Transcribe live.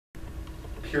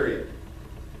period.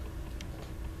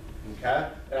 Okay?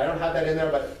 And I don't have that in there,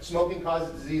 but smoking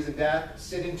causes disease and death.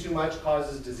 Sitting too much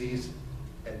causes disease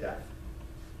and death.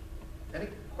 Any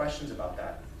questions about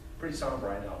that? Pretty somber,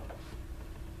 I know.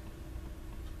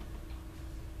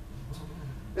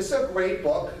 This is a great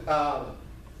book.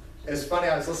 It's funny,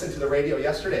 I was listening to the radio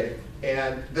yesterday,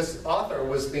 and this author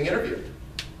was being interviewed.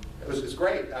 It's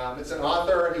great. It's an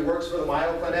author, he works for the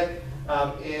Mayo Clinic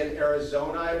in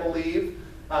Arizona, I believe.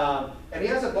 And he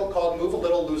has a book called Move a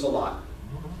Little, Lose a Lot.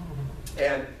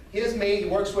 And he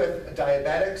works with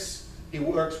diabetics, he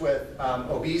works with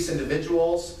obese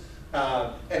individuals,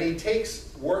 and he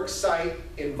takes work site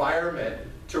environment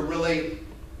to really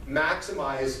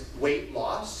maximize weight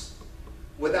loss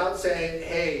without saying,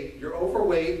 hey, you're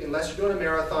overweight, unless you're doing a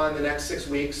marathon the next 6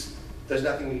 weeks, there's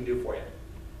nothing we can do for you.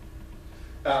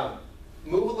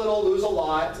 Move a little, lose a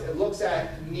lot. It looks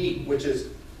at NEAT, which is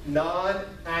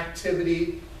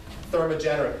non-activity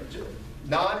thermogenesis,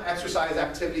 non-exercise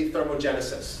activity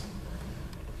thermogenesis.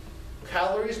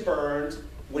 Calories burned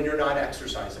when you're not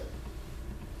exercising,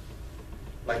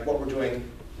 like what we're doing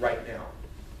right now.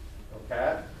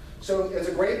 Okay? So it's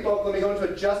a great book. Let me go into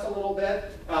it just a little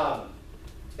bit.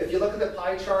 If you look at the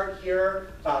pie chart here,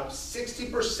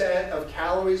 60% of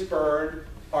calories burned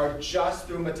are just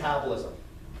through metabolism,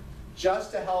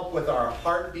 just to help with our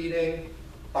heart beating,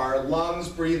 our lungs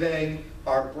breathing,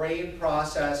 our brain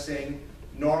processing,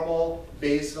 normal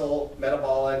basal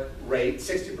metabolic rate,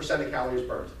 60% of calories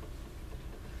burned.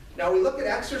 Now we look at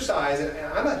exercise, and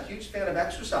I'm a huge fan of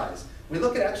exercise. We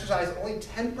look at exercise, only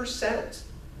 10%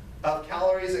 of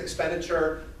calories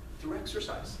expenditure through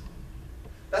exercise.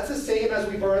 That's the same as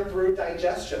we burn through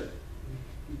digestion.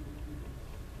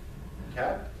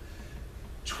 Okay?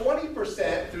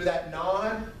 20% through that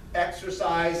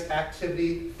non-exercise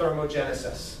activity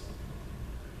thermogenesis.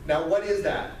 Now what is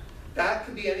that? That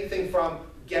could be anything from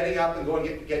getting up and going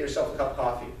get yourself a cup of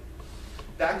coffee.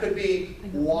 That could be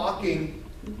walking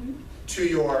to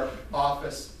your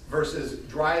office versus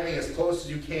driving as close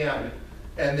as you can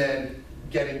and then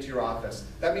getting to your office.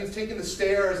 That means taking the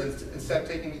stairs instead of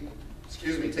taking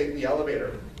the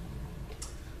elevator.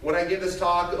 When I give this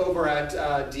talk over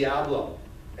at Diablo,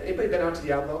 anybody been out to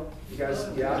Diablo? You guys,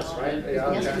 yes, right?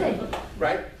 Yeah, yesterday. okay.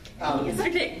 Right?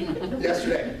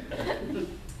 Yesterday.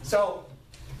 So,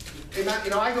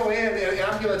 I go in and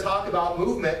I'm going to talk about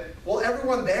movement. Well,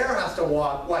 everyone there has to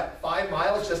walk, what, 5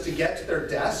 miles just to get to their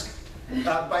desk?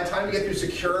 By the time you get through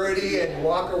security and you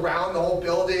walk around the whole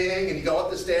building and you go up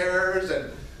the stairs,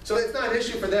 and so it's not an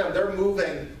issue for them. They're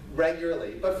moving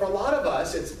regularly. But for a lot of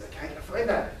us, it's, can I find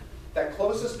that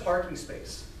closest parking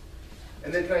space?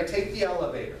 And then can I take the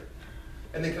elevator?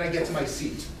 And then can I get to my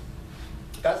seat?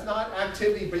 That's not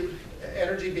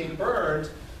energy being burned.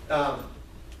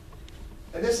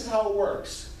 And this is how it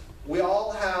works. We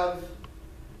all have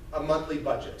a monthly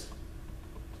budget.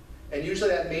 And usually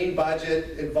that main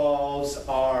budget involves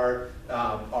our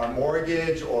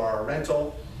mortgage or our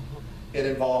rental. It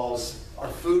involves our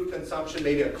food consumption,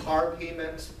 maybe a car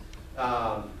payment,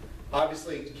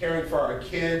 obviously caring for our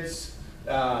kids,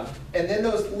 and then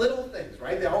those little things,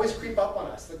 right? They always creep up on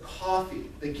us. The coffee,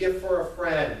 the gift for a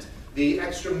friend, the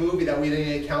extra movie that we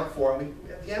didn't account for. And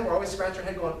at the end, we're always scratching our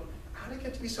head going, how did it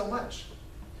get to be so much?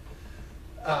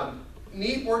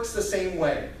 NEAT works the same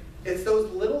way. It's those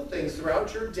little things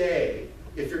throughout your day,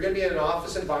 if you're going to be in an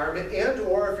office environment and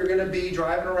or if you're going to be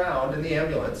driving around in the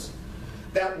ambulance,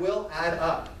 that will add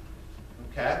up.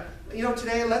 Okay?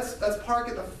 Today, let's park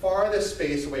at the farthest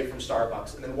space away from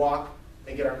Starbucks and then walk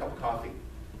and get our cup of coffee.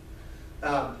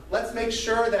 Let's make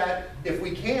sure that if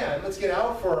we can, let's get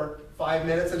out for 5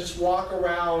 minutes and just walk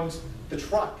around the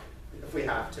truck if we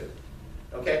have to.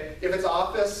 Okay? If it's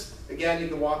office, again, you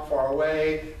can walk far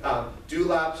away, do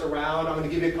laps around. I'm going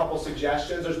to give you a couple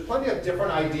suggestions. There's plenty of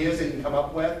different ideas that you can come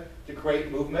up with to create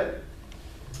movement.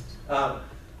 And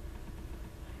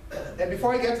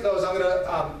before I get to those, I'm going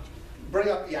to bring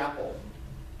up the apple.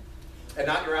 And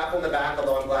not your apple in the back,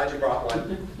 although I'm glad you brought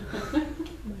one.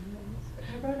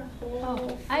 I brought a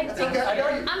whole... That's okay. I know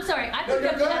you, I'm sorry, I no,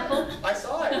 picked up good. the apple. I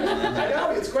saw it. I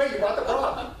know, it's great. You brought the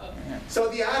prop. So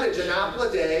the adage, an apple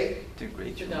a day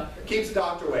keeps the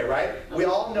doctor away, right? We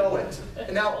all know it.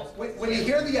 And now, when you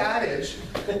hear the adage,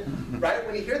 right?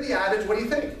 When you hear the adage, what do you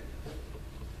think?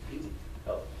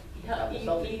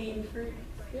 Eating fruit.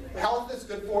 Health is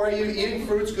good for you. Eating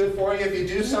fruit's good for you. If you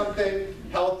do something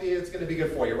healthy, it's going to be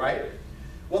good for you, right?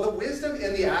 Well, the wisdom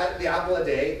in the apple a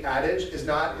day adage is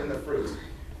not in the fruit.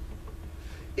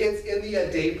 It's in the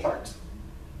a day part.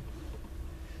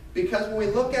 Because when we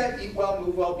look at eat well,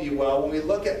 move well, be well, when we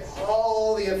look at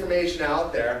all the information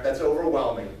out there that's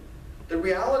overwhelming, the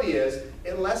reality is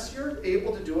unless you're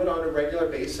able to do it on a regular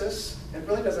basis, it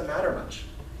really doesn't matter much.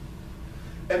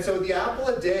 And so the apple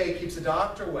a day keeps the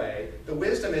doctor away. The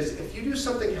wisdom is if you do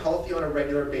something healthy on a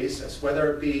regular basis,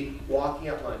 whether it be walking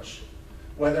at lunch,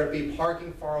 whether it be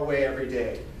parking far away every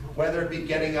day, whether it be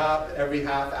getting up every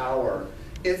half hour,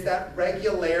 it's that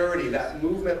regularity, that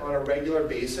movement on a regular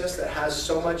basis that has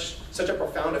such a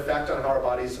profound effect on how our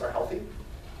bodies are healthy.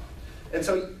 And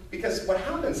so, because what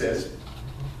happens is,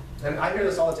 and I hear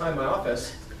this all the time in my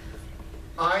office,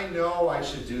 I know I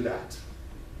should do that,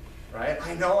 right?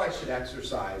 I know I should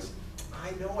exercise.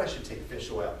 I know I should take fish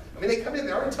oil. I mean, they come in,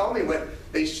 they already tell me what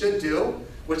they should do,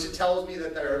 which it tells me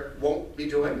that they won't be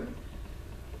doing,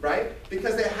 right?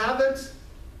 Because they haven't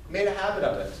made a habit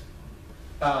of it.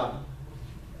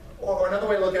 Or another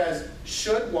way to look at it is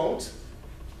should, won't,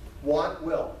 want,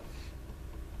 will,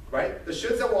 right? The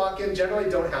shoulds that walk in generally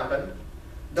don't happen.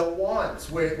 The wants,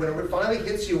 when it finally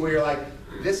hits you where you're like,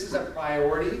 this is a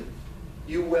priority,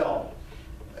 you will.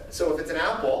 So if it's an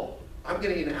apple, I'm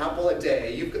going to eat an apple a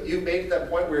day. You've made to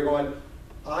that point where you're going,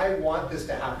 I want this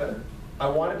to happen. I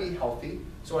want to be healthy.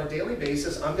 So on a daily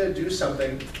basis, I'm going to do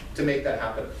something to make that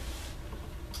happen.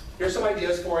 Here's some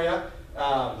ideas for you.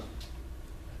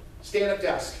 Stand-up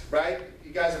desk, right?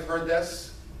 You guys have heard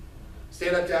this.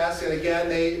 Stand-up desk, and again,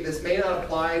 this may not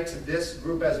apply to this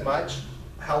group as much.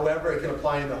 However, it can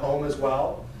apply in the home as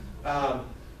well.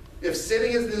 If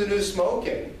sitting is the new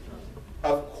smoking,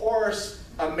 of course,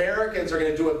 Americans are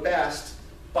going to do it best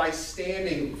by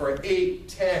standing for 8,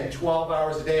 10, 12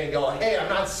 hours a day and go, hey, I'm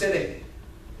not sitting.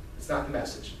 It's not the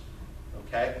message,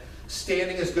 okay?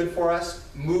 Standing is good for us.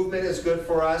 Movement is good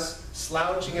for us.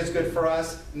 Slouching is good for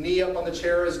us. Knee up on the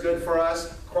chair is good for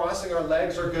us. Crossing our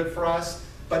legs are good for us.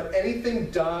 But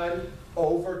anything done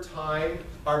over time,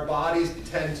 our bodies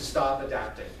tend to stop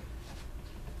adapting.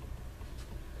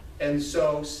 And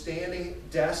so standing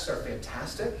desks are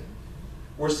fantastic.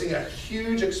 We're seeing a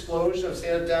huge explosion of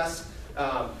stand-up desks,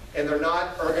 and they're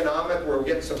not ergonomic where we're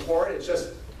getting support. It's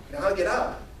just, now get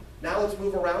up. Now let's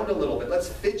move around a little bit. Let's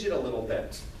fidget a little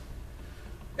bit.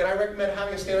 And I recommend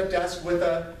having a stand-up desk with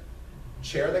a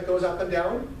chair that goes up and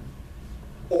down,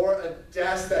 or a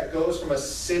desk that goes from a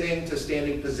sitting to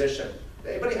standing position.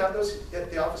 Anybody have those at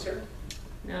the office here?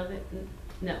 No,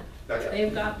 no. Not yet.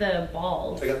 They've got the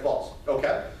balls. They got the balls.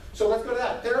 Okay. So let's go to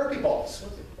that. Therapy balls.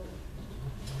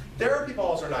 Therapy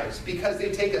balls are nice because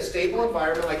they take a stable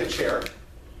environment like a chair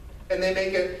and they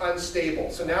make it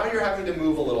unstable. So now you're having to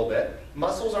move a little bit.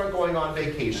 Muscles aren't going on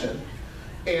vacation.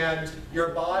 And your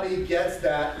body gets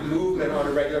that movement on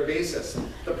a regular basis.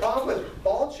 The problem with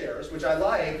ball chairs, which I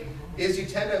like, is you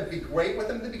tend to be great with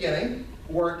them in the beginning,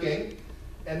 working,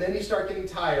 and then you start getting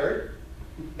tired,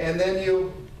 and then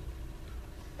you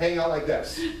hang out like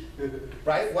this,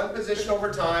 right? One position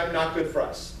over time, not good for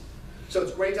us. So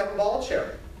it's great to have a ball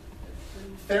chair.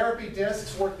 Therapy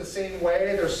discs work the same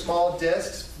way. They're small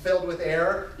discs filled with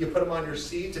air. You put them on your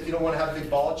seat if you don't want to have a big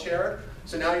ball chair.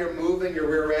 So now you're moving your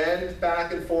rear end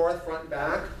back and forth, front and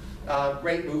back.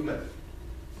 Great movement.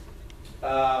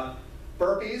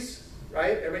 Burpees,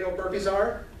 right? Everybody know what burpees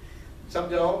are? Some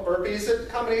don't. Burpees is a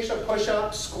combination of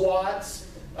push-ups, squats,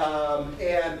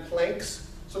 and planks.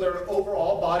 So they're an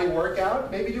overall body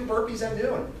workout. Maybe do burpees at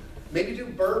noon. Maybe do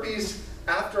burpees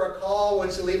after a call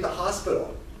once you leave the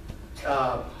hospital.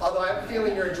 Although I have a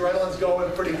feeling your adrenaline's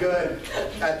going pretty good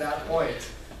at that point.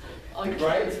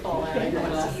 Right? Fall out.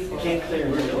 Can't clear.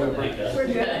 We're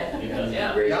good. Yeah.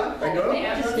 Yeah, I know.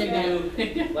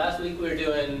 Last week we were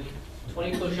doing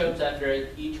 20 push-ups after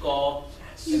each call,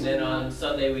 and then on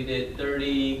Sunday we did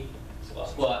 30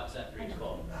 squats after each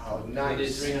call. Oh, nice. We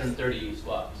did 330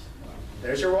 squats.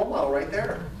 There's your role model right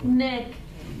there. Nick,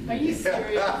 are you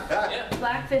serious? Yeah.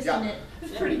 Blackfist Yeah. in it.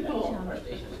 It's pretty cool. Our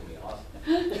station's gonna be awesome.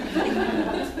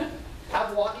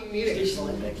 Have walking meetings.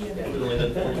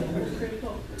 Pretty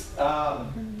cool.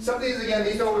 Some of these, again,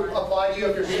 these don't apply to you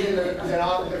if you're sitting in an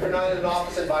office, if you're not in an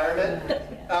office environment.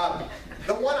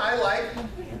 The one I like,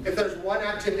 if there's one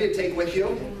activity to take with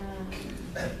you,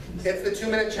 it's the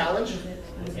 2-minute challenge.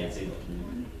 Can't see them.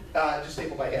 Just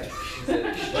staple by hand.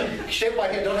 Staple by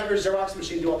hand. Don't have your Xerox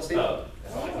machine do all the stapling.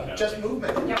 Just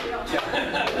movement.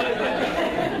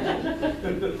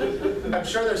 I'm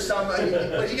sure there's some,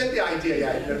 but you get the idea,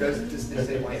 yeah. Just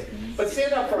staple by hand. But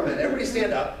stand up for a minute. Everybody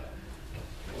stand up.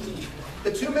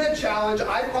 The 2-minute challenge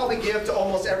I probably give to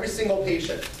almost every single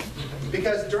patient.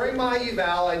 Because during my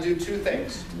eval, I do 2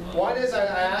 things. One is I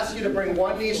ask you to bring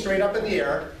one knee straight up in the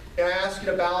air, and I ask you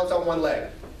to balance on one leg.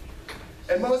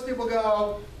 And most people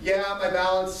go, yeah, my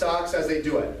balance sucks as they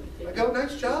do it. I go,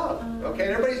 nice job. Okay,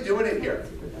 and everybody's doing it here.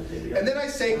 And then I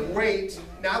say, great,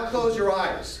 now close your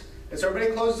eyes. And so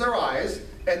everybody closes their eyes,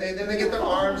 and and then they get their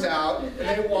arms out, and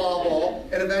they wobble,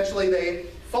 and eventually they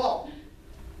fall.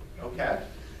 Okay?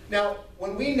 Now,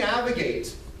 when we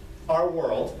navigate our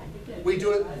world, we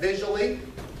do it visually,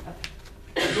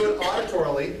 we do it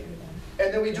auditorily,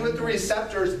 and then we do it through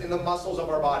receptors in the muscles of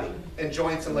our body, and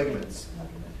joints and ligaments.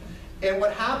 And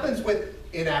what happens with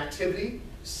inactivity,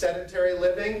 sedentary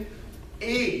living,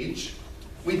 age,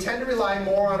 we tend to rely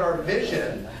more on our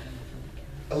vision,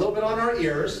 a little bit on our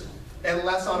ears, and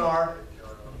less on our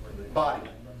body.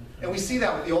 And we see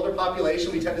that with the older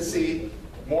population. We tend to see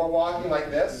more walking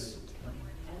like this,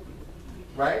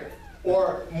 right?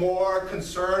 Or more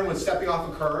concern with stepping off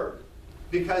a curb,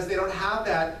 because they don't have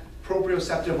that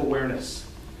proprioceptive awareness.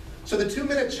 So the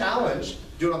 2-minute challenge,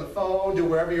 do it on the phone, do it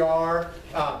wherever you are,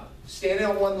 standing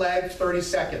on one leg, 30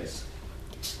 seconds.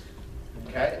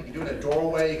 Okay, you can do it in a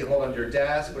doorway, you can hold it on your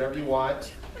desk, whatever you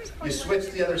want. You switch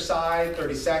to the other side,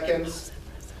 30 seconds.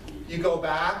 You go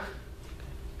back,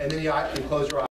 and then you close your eyes.